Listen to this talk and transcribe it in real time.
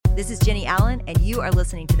This is Jenny Allen, and you are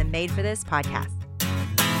listening to the Made for This podcast.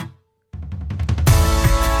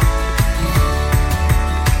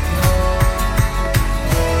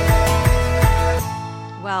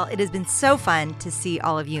 Well, it has been so fun to see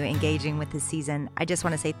all of you engaging with this season. I just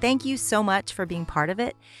want to say thank you so much for being part of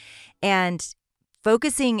it. And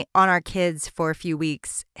focusing on our kids for a few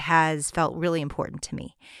weeks has felt really important to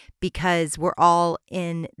me because we're all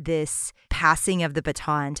in this passing of the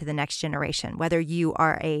baton to the next generation, whether you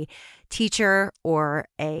are a teacher or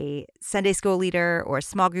a Sunday school leader or a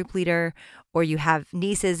small group leader, or you have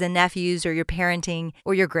nieces and nephews, or you're parenting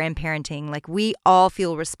or you're grandparenting. Like, we all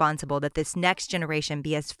feel responsible that this next generation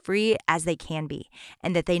be as free as they can be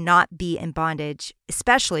and that they not be in bondage,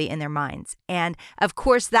 especially in their minds. And of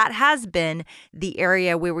course, that has been the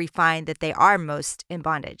area where we find that they are most in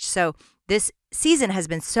bondage. So this season has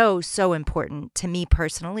been so important to me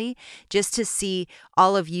personally, just to see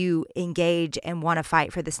all of you engage and want to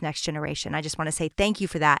fight for this next generation. I just want to say thank you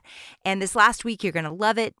for that. And this last week, you're going to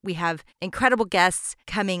love it. We have incredible guests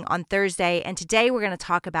coming on Thursday. And today we're going to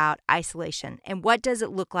talk about isolation and what does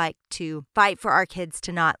it look like to fight for our kids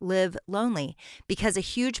to not live lonely? Because a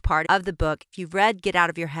huge part of the book, if you've read Get Out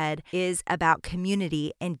of Your Head, is about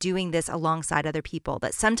community and doing this alongside other people.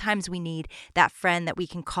 That sometimes we need that friend that we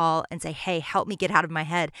can call and say, hey, help me get out of my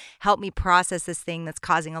head. Help me process this thing that's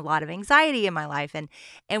causing a lot of anxiety in my life.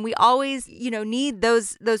 And we always, need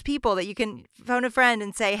those people that you can phone a friend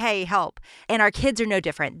and say, hey, help. And our kids are no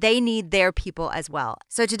different. They need their people as well.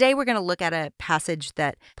 So today we're going to look at a passage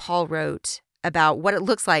that Paul wrote about what it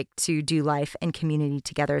looks like to do life and community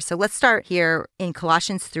together. So let's start here in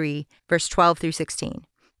Colossians 3, verse 12 through 16.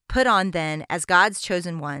 Put on then, as God's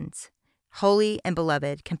chosen ones, holy and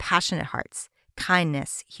beloved, compassionate hearts,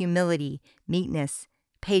 kindness, humility, meekness,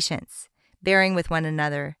 patience, bearing with one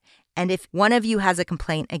another. And if one of you has a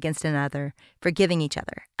complaint against another, forgiving each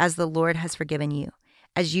other, as the Lord has forgiven you,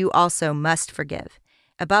 as you also must forgive.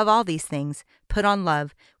 Above all these things, put on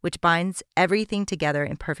love, which binds everything together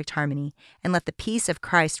in perfect harmony, and let the peace of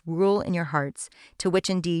Christ rule in your hearts, to which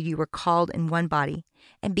indeed you were called in one body.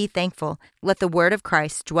 And be thankful. Let the word of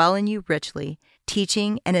Christ dwell in you richly,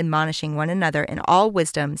 teaching and admonishing one another in all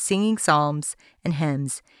wisdom, singing psalms and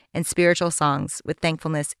hymns and spiritual songs with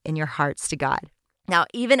thankfulness in your hearts to God. Now,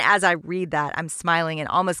 even as I read that, I'm smiling and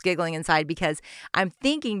almost giggling inside because I'm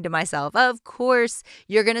thinking to myself, of course,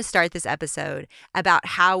 you're going to start this episode about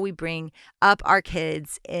how we bring up our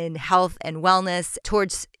kids in health and wellness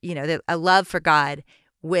towards, a love for God,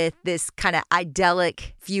 with this kind of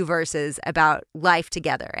idyllic few verses about life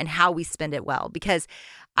together and how we spend it well. Because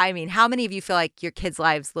how many of you feel like your kids'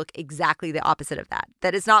 lives look exactly the opposite of that?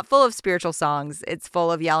 That it's not full of spiritual songs, it's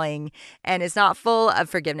full of yelling, and it's not full of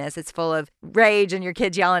forgiveness, it's full of rage and your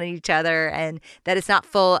kids yelling at each other, and that it's not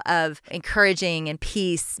full of encouraging and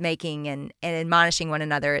peacemaking and admonishing one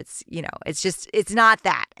another. It's not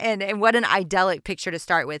that. And what an idyllic picture to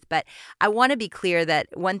start with. But I want to be clear that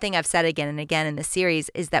one thing I've said again and again in this series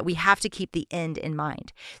is that we have to keep the end in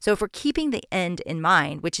mind. So if we're keeping the end in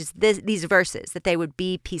mind, which is these verses, that they would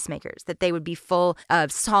be peacemakers, that they would be full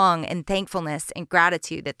of song and thankfulness and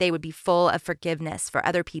gratitude, that they would be full of forgiveness for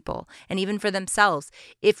other people and even for themselves.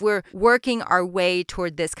 If we're working our way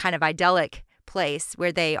toward this kind of idyllic place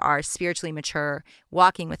where they are spiritually mature,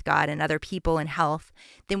 walking with God and other people in health,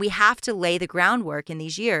 then we have to lay the groundwork in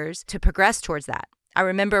these years to progress towards that. I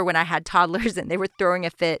remember when I had toddlers and they were throwing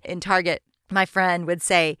a fit in Target, my friend would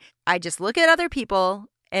say, I just look at other people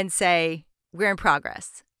and say, we're in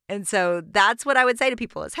progress. And so that's what I would say to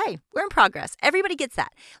people is, hey, we're in progress. Everybody gets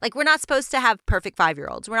that. Like, we're not supposed to have perfect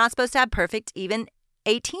 5-year-olds. We're not supposed to have perfect even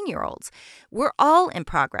 18-year-olds. We're all in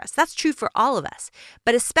progress. That's true for all of us.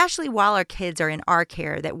 But especially while our kids are in our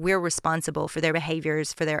care, that we're responsible for their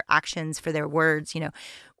behaviors, for their actions, for their words,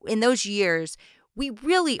 in those years, we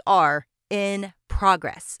really are in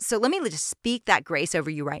progress. So let me just speak that grace over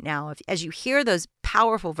you right now. As you hear those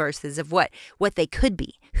powerful verses of what they could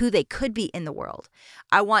be, who they could be in the world,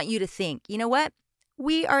 I want you to think, you know what?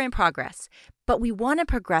 We are in progress, but we want to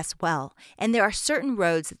progress well. And there are certain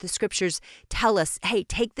roads that the scriptures tell us, hey,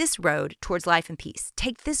 take this road towards life and peace.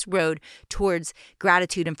 Take this road towards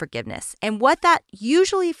gratitude and forgiveness. And what that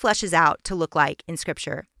usually fleshes out to look like in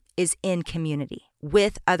scripture is in community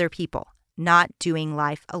with other people, not doing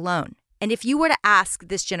life alone. And if you were to ask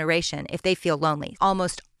this generation if they feel lonely,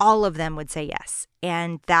 almost all of them would say yes.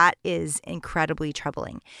 And that is incredibly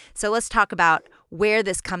troubling. So let's talk about where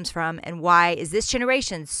this comes from and why is this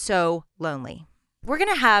generation so lonely. We're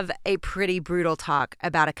going to have a pretty brutal talk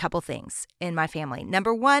about a couple things in my family.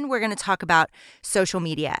 Number one, we're going to talk about social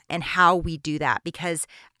media and how we do that, because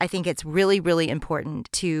I think it's really, really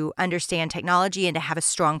important to understand technology and to have a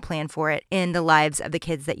strong plan for it in the lives of the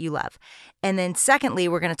kids that you love. And then secondly,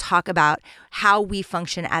 we're going to talk about how we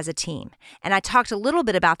function as a team. And I talked a little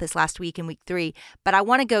bit about this last week in week 3, but I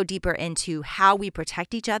want to go deeper into how we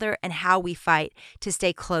protect each other and how we fight to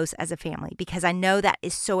stay close as a family, because I know that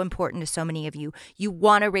is so important to so many of you. You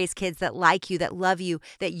want to raise kids that like you, that love you,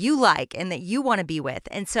 that you like, and that you want to be with.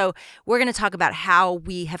 And so we're going to talk about how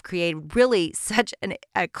we have created really such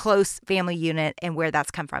a close family unit and where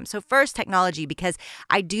that's come from. So first, technology, because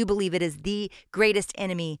I do believe it is the greatest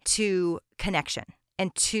enemy to connection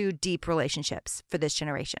and to deep relationships for this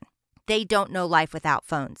generation. They don't know life without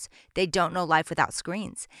phones. They don't know life without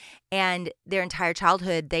screens. And their entire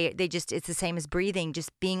childhood, they just, it's the same as breathing. Just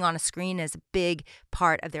being on a screen is a big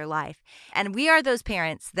part of their life. And we are those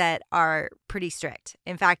parents that are pretty strict.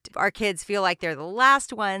 In fact, our kids feel like they're the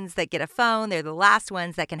last ones that get a phone. They're the last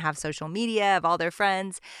ones that can have social media of all their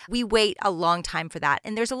friends. We wait a long time for that.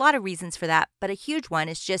 And there's a lot of reasons for that. But a huge one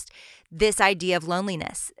is just this idea of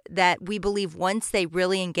loneliness, that we believe once they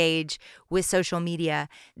really engage with social media,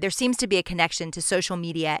 there seems to be a connection to social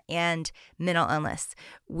media and mental illness.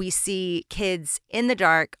 We see kids in the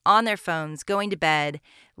dark on their phones, going to bed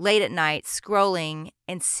late at night, scrolling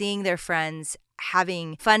and seeing their friends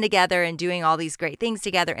having fun together and doing all these great things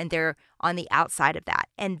together, and they're on the outside of that.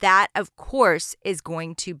 And that, of course, is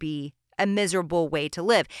going to be a miserable way to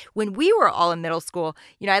live. When we were all in middle school,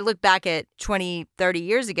 I look back at 20, 30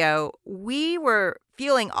 years ago, we were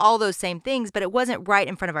feeling all those same things, but it wasn't right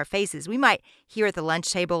in front of our faces. We might hear at the lunch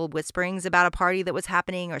table whisperings about a party that was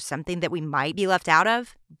happening or something that we might be left out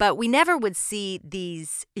of, but we never would see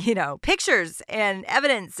these, pictures and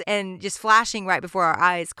evidence and just flashing right before our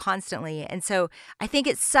eyes constantly. And so I think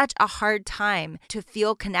it's such a hard time to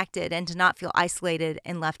feel connected and to not feel isolated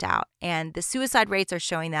and left out. And the suicide rates are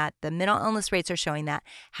showing that. The mental illness rates are showing that.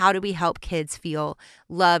 How do we help kids feel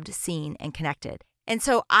loved, seen, and connected? And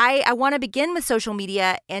so I want to begin with social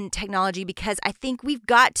media and technology because I think we've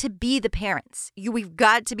got to be the parents. We've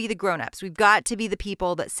got to be the grown-ups. We've got to be the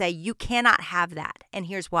people that say you cannot have that. And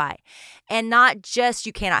here's why. And not just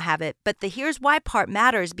you cannot have it, but the here's why part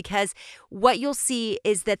matters, because what you'll see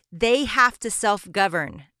is that they have to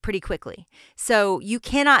self-govern pretty quickly. So you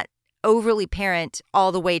cannot overly parent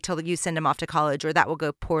all the way till you send them off to college, or that will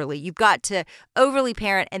go poorly. You've got to overly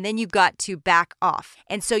parent, and then you've got to back off.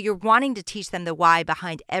 And so you're wanting to teach them the why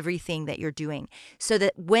behind everything that you're doing, so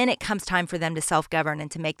that when it comes time for them to self-govern and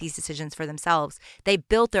to make these decisions for themselves, they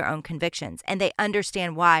built their own convictions and they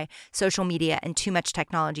understand why social media and too much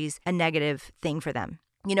technology is a negative thing for them.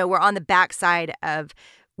 We're on the backside of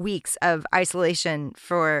weeks of isolation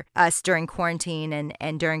for us during quarantine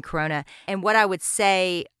and during Corona. And what I would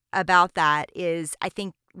say about that is I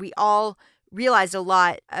think we all realized a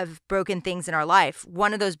lot of broken things in our life.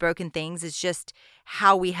 One of those broken things is just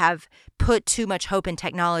how we have put too much hope in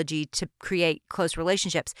technology to create close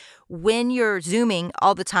relationships. When you're Zooming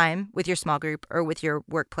all the time with your small group or with your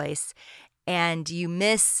workplace and you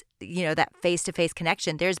miss, that face-to-face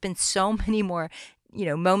connection, there's been so many more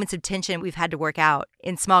moments of tension we've had to work out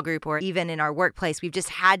in small group or even in our workplace. We've just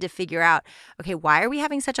had to figure out, okay, why are we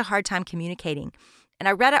having such a hard time communicating? And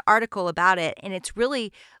I read an article about it, and it's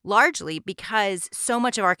really largely because so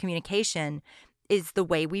much of our communication is the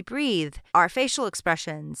way we breathe, our facial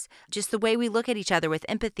expressions, just the way we look at each other with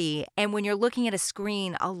empathy. And when you're looking at a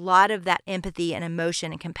screen, a lot of that empathy and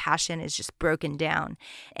emotion and compassion is just broken down.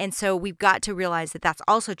 And so we've got to realize that that's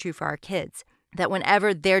also true for our kids, that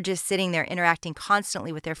whenever they're just sitting there interacting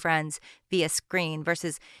constantly with their friends via screen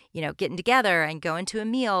versus, getting together and going to a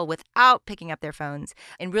meal without picking up their phones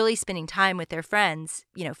and really spending time with their friends,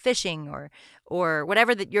 fishing or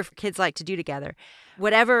whatever that your kids like to do together,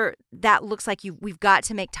 whatever that looks like, we've got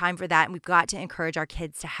to make time for that. And we've got to encourage our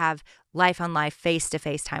kids to have life on life,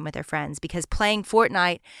 face-to-face time with their friends, because playing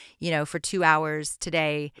Fortnite, for 2 hours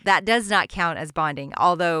today, that does not count as bonding,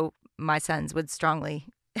 although my sons would strongly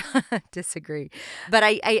disagree. But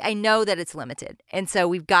I know that it's limited. And so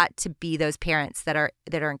we've got to be those parents that are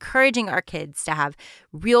encouraging our kids to have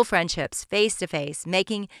real friendships face to face,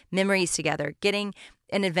 making memories together, getting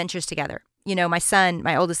in adventures together.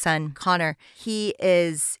 My oldest son, Connor, he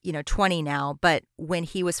is, 20 now, but when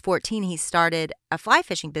he was 14, he started a fly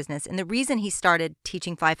fishing business. And the reason he started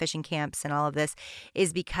teaching fly fishing camps and all of this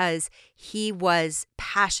is because he was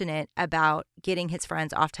passionate about getting his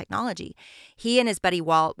friends off technology. He and his buddy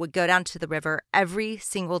Walt would go down to the river every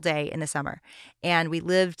single day in the summer. And we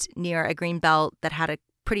lived near a green belt that had a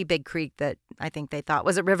pretty big creek that I think they thought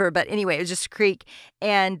was a river. But anyway, it was just a creek.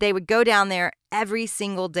 And they would go down there every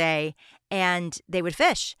single day and they would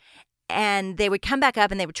fish. And they would come back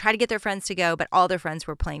up and they would try to get their friends to go, but all their friends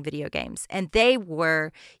were playing video games. And they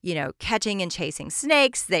were, catching and chasing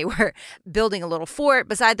snakes. They were building a little fort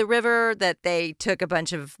beside the river that they took a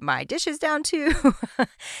bunch of my dishes down to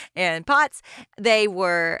and pots. They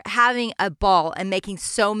were having a ball and making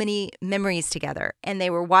so many memories together. And they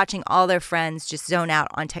were watching all their friends just zone out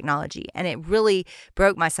on technology. And it really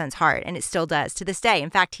broke my son's heart, and it still does to this day. In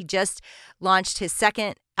fact, he just launched his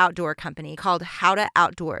second outdoor company called Hauta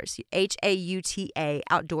Outdoors, Hauta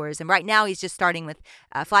Outdoors. And right now he's just starting with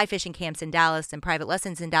fly fishing camps in Dallas and private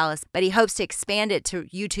lessons in Dallas. But he hopes to expand it to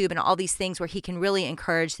YouTube and all these things where he can really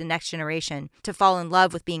encourage the next generation to fall in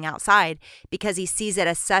love with being outside, because he sees it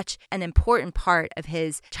as such an important part of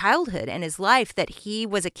his childhood and his life, that he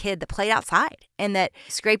was a kid that played outside and that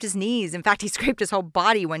scraped his knees. In fact, he scraped his whole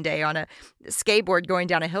body one day on a skateboard going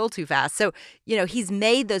down a hill too fast. So, he's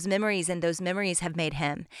made those memories, and those memories have made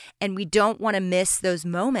him. And we don't want to miss those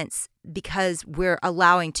moments because we're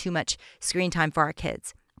allowing too much screen time for our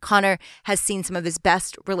kids. Connor has seen some of his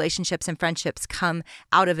best relationships and friendships come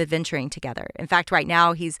out of adventuring together. In fact, right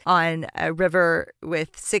now he's on a river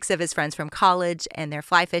with 6 of his friends from college, and they're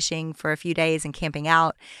fly fishing for a few days and camping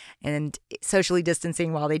out and socially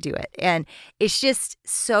distancing while they do it. And it's just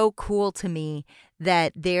so cool to me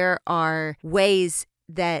that there are ways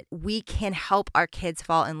that we can help our kids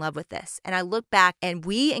fall in love with this. And I look back and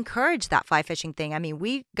we encouraged that fly fishing thing. I mean,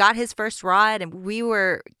 we got his first rod and we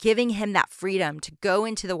were giving him that freedom to go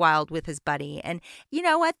into the wild with his buddy. And you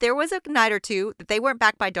know what? There was a night or two that they weren't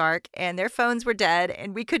back by dark and their phones were dead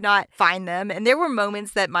and we could not find them. And there were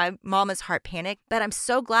moments that my mama's heart panicked, but I'm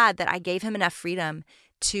so glad that I gave him enough freedom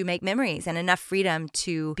to make memories and enough freedom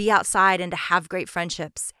to be outside and to have great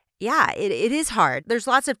friendships. Yeah, it is hard. There's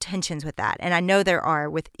lots of tensions with that. And I know there are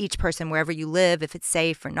with each person, wherever you live, if it's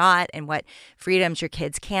safe or not, and what freedoms your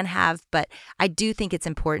kids can have. But I do think it's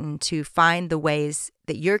important to find the ways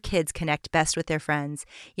that your kids connect best with their friends.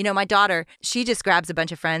 My daughter, she just grabs a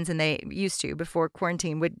bunch of friends, and they used to, before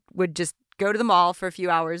quarantine, would just go to the mall for a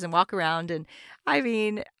few hours and walk around. And I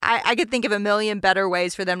mean, I could think of a million better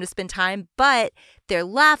ways for them to spend time, but they're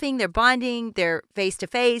laughing, they're bonding, they're face to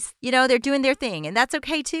face, they're doing their thing, and that's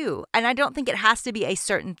okay too. And I don't think it has to be a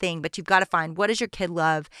certain thing, but you've got to find, what does your kid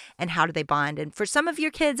love and how do they bond? And for some of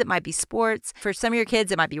your kids, it might be sports. For some of your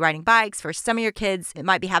kids, it might be riding bikes. For some of your kids, it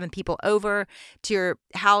might be having people over to your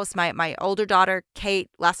house. My older daughter, Kate,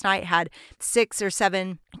 last night had 6 or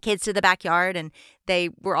 7 kids to the backyard, and they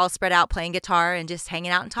were all spread out playing guitar and just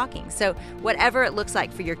hanging out and talking. So whatever it looks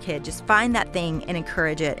like for your kid, just find that thing and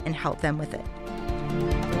encourage it and help them with it.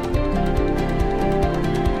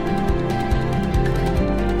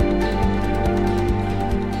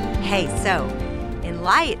 Hey, so in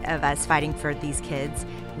light of us fighting for these kids,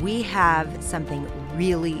 we have something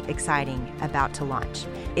really exciting about to launch.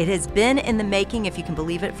 It has been in the making, if you can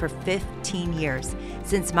believe it, for 15 years.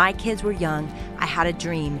 Since my kids were young, I had a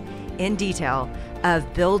dream in detail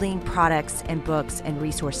of building products and books and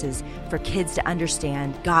resources for kids to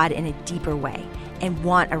understand God in a deeper way and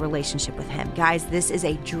want a relationship with Him. Guys, this is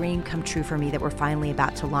a dream come true for me that we're finally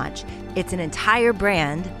about to launch. It's an entire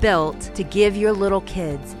brand built to give your little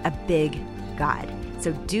kids a big God.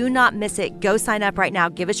 So do not miss it. Go sign up right now.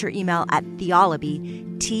 Give us your email at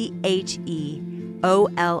Theolaby, Theolaby,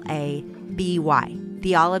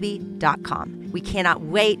 theolaby.com. We cannot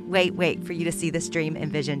wait for you to see this dream and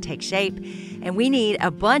vision take shape. And we need a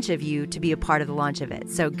bunch of you to be a part of the launch of it.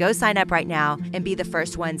 So go sign up right now and be the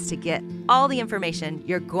first ones to get all the information.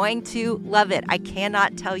 You're going to love it. I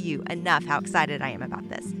cannot tell you enough how excited I am about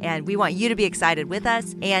this. And we want you to be excited with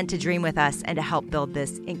us and to dream with us and to help build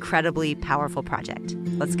this incredibly powerful project.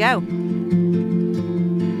 Let's go.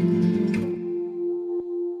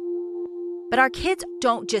 But our kids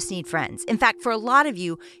don't just need friends. In fact, for a lot of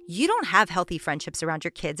you, you don't have healthy friendships around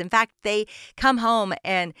your kids. In fact, they come home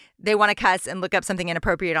and they want to cuss and look up something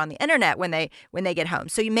inappropriate on the internet when they get home.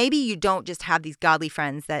 So maybe you don't just have these godly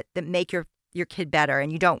friends that make your kid better,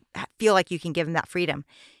 and you don't feel like you can give them that freedom.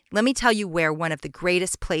 Let me tell you where one of the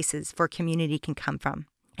greatest places for community can come from.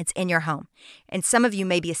 It's in your home. And some of you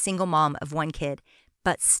may be a single mom of one kid,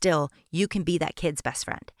 but still, you can be that kid's best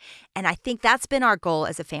friend. And I think that's been our goal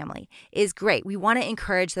as a family, is great. We want to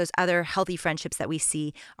encourage those other healthy friendships that we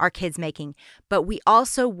see our kids making, but we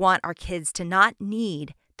also want our kids to not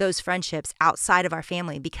need those friendships outside of our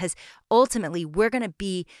family, because ultimately we're going to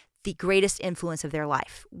be the greatest influence of their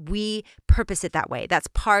life. We purpose it that way. That's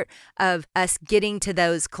part of us getting to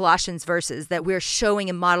those Colossians verses that we're showing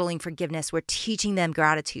and modeling forgiveness. We're teaching them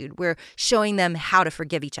gratitude. We're showing them how to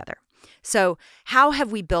forgive each other. So how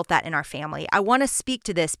have we built that in our family? I want to speak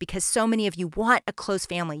to this because so many of you want a close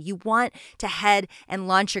family. You want to head and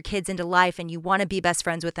launch your kids into life, and you want to be best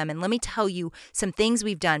friends with them. And let me tell you some things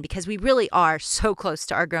we've done, because we really are so close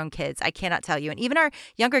to our grown kids. I cannot tell you. And even our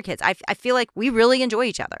younger kids, I feel like we really enjoy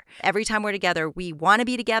each other. Every time we're together, we want to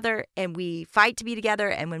be together and we fight to be together.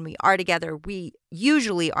 And when we are together, we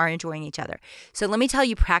usually are enjoying each other. So let me tell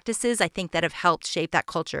you practices I think that have helped shape that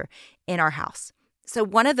culture in our house. So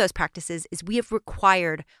one of those practices is we have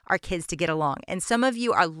required our kids to get along. And some of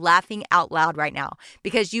you are laughing out loud right now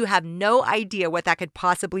because you have no idea what that could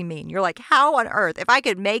possibly mean. You're like, how on earth? If I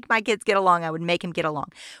could make my kids get along, I would make them get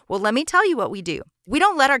along. Well, let me tell you what we do. We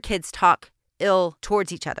don't let our kids talk ill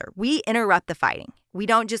towards each other. We interrupt the fighting. We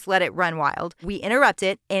don't just let it run wild. We interrupt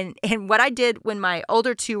it. And what I did when my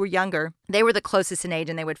older two were younger, they were the closest in age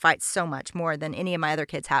and they would fight so much more than any of my other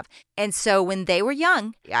kids have. And so when they were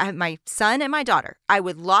young, I had my son and my daughter, I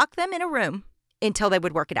would lock them in a room until they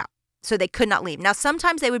would work it out. So they could not leave. Now,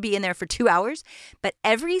 sometimes they would be in there for 2 hours, but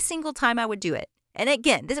every single time I would do it, and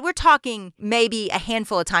again, we're talking maybe a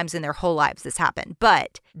handful of times in their whole lives this happened,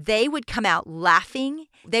 but they would come out laughing.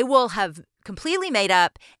 They will have completely made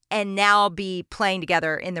up and now be playing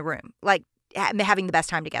together in the room, like having the best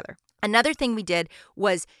time together. Another thing we did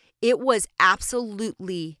was it was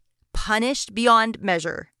absolutely punished beyond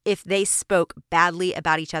measure if they spoke badly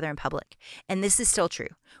about each other in public. And this is still true.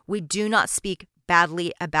 We do not speak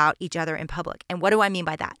badly about each other in public. And what do I mean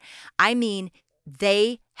by that? I mean,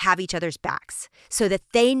 they have each other's backs so that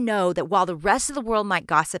they know that while the rest of the world might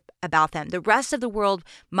gossip about them, the rest of the world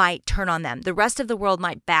might turn on them, the rest of the world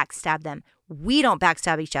might backstab them, we don't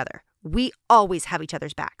backstab each other. We always have each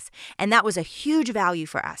other's backs. And that was a huge value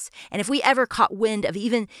for us. And if we ever caught wind of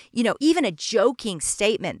even a joking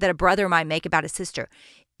statement that a brother might make about a sister,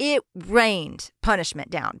 it rained punishment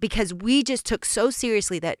down because we just took so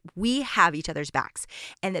seriously that we have each other's backs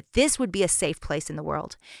and that this would be a safe place in the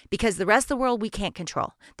world, because the rest of the world we can't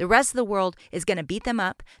control. The rest of the world is going to beat them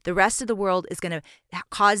up. The rest of the world is going to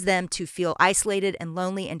cause them to feel isolated and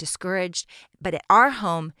lonely and discouraged. But at our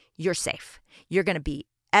home, you're safe. You're going to be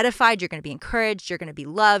edified. You're going to be encouraged. You're going to be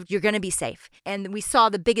loved. You're going to be safe. And we saw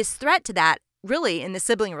the biggest threat to that really in the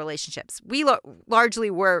sibling relationships. We largely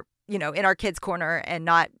were in our kids' corner and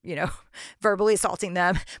not, verbally assaulting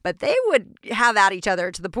them, but they would have at each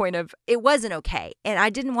other to the point of it wasn't okay. And I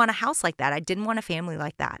didn't want a house like that. I didn't want a family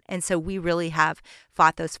like that. And so we really have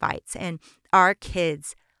fought those fights, and our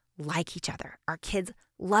kids like each other. Our kids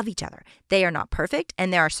love each other. They are not perfect,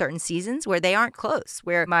 and there are certain seasons where they aren't close,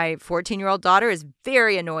 where my 14-year-old daughter is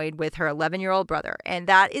very annoyed with her 11-year-old brother, and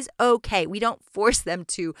that is okay. We don't force them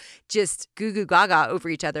to just goo-goo gaga over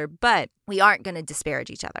each other, but we aren't going to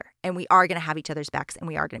disparage each other, and we are going to have each other's backs, and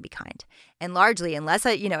we are going to be kind. And largely, unless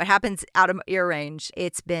it happens out of ear range,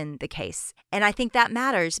 it's been the case. And I think that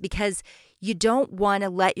matters because you don't want to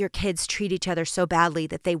let your kids treat each other so badly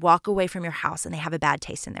that they walk away from your house and they have a bad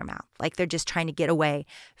taste in their mouth, like they're just trying to get away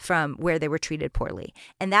from where they were treated poorly.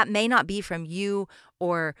 And that may not be from you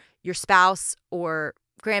or your spouse or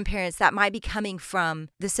grandparents. That might be coming from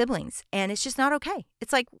the siblings, and it's just not okay.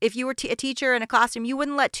 It's like if you were a teacher in a classroom, you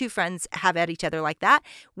wouldn't let two friends have at each other like that.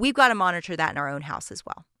 We've got to monitor that in our own house as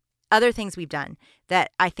well. Other things we've done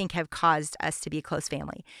that I think have caused us to be a close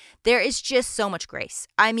family. There is just so much grace.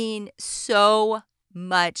 I mean, so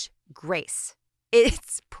much grace.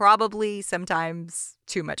 It's probably sometimes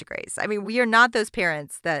too much grace. I mean, we are not those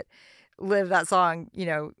parents that live that song,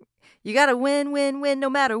 you got to win, win, win no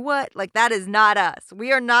matter what. Like, that is not us.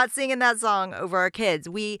 We are not singing that song over our kids.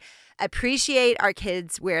 We appreciate our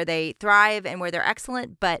kids where they thrive and where they're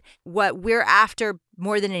excellent. But what we're after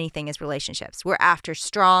more than anything is relationships. We're after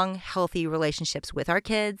strong, healthy relationships with our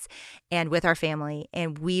kids and with our family.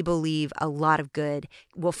 And we believe a lot of good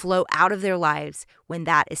will flow out of their lives when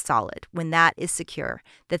that is solid, when that is secure,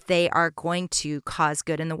 that they are going to cause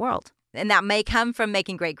good in the world. And that may come from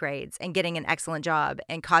making great grades and getting an excellent job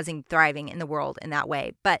and causing thriving in the world in that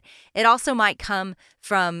way. But it also might come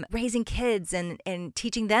from raising kids and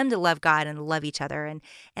teaching them to love God and love each other. And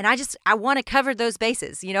I want to cover those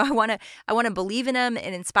bases. I want to believe in them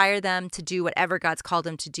and inspire them to do whatever God's called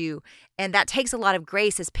them to do. And that takes a lot of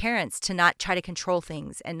grace as parents to not try to control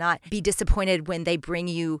things and not be disappointed when they bring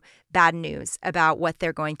you bad news about what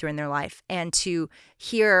they're going through in their life, and to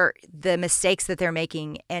hear the mistakes that they're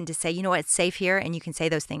making and to say, it's safe here, and you can say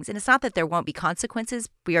those things. And it's not that there won't be consequences.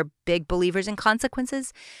 We are big believers in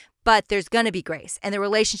consequences, but there's going to be grace and the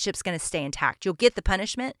relationship's going to stay intact. You'll get the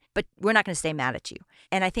punishment, but we're not going to stay mad at you.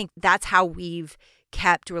 And I think that's how we've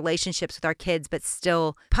kept relationships with our kids, but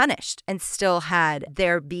still punished and still had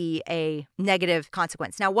there be a negative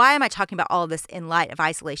consequence. Now, why am I talking about all of this in light of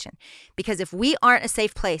isolation? Because if we aren't a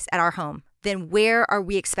safe place at our home, then where are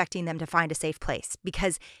we expecting them to find a safe place?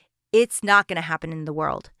 Because it's not going to happen in the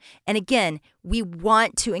world. And again, we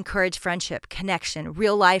want to encourage friendship, connection,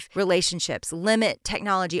 real life relationships, limit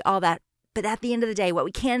technology, all that. But at the end of the day, what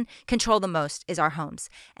we can control the most is our homes.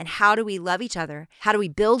 And how do we love each other? How do we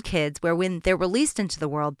build kids where when they're released into the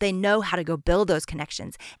world, they know how to go build those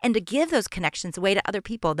connections and to give those connections away to other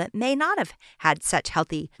people that may not have had such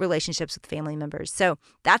healthy relationships with family members. So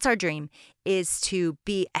that's our dream, is to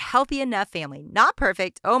be a healthy enough family. Not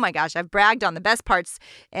perfect. Oh my gosh, I've bragged on the best parts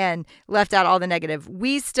and left out all the negative.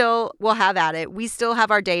 We still will have at it. We still have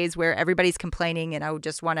our days where everybody's complaining and I would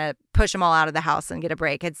just want to push them all out of the house and get a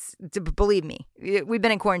break. Believe me, we've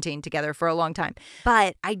been in quarantine together for a long time.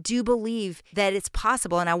 But I do believe that it's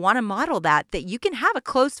possible, and I want to model that you can have a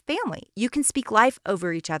close family. You can speak life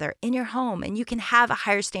over each other in your home, and you can have a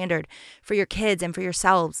higher standard for your kids and for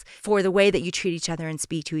yourselves for the way that you treat each other and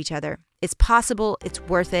speak to each other. It's possible. It's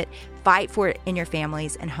worth it. Fight for it in your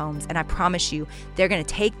families and homes. And I promise you, they're going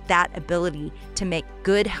to take that ability to make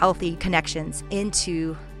good, healthy connections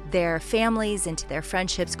into their families, into their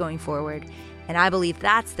friendships going forward. And I believe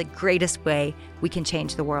that's the greatest way we can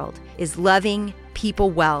change the world, is loving people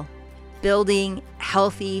well, building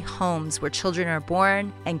healthy homes where children are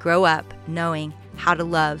born and grow up knowing how to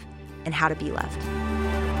love and how to be loved.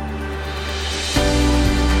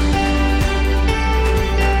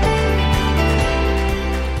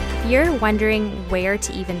 You're wondering where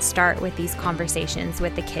to even start with these conversations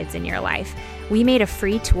with the kids in your life, we made a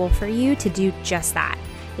free tool for you to do just that.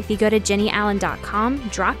 If you go to jennyallen.com,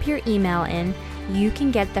 drop your email in, you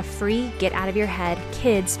can get the free Get Out of Your Head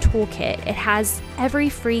Kids Toolkit. It has every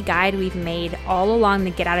free guide we've made all along the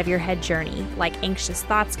Get Out of Your Head journey, like Anxious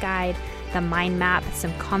Thoughts Guide, the Mind Map,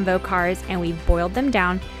 some Convo cards, and we've boiled them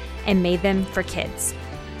down and made them for kids.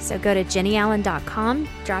 So go to jennyallen.com,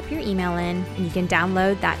 drop your email in, and you can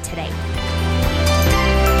download that today.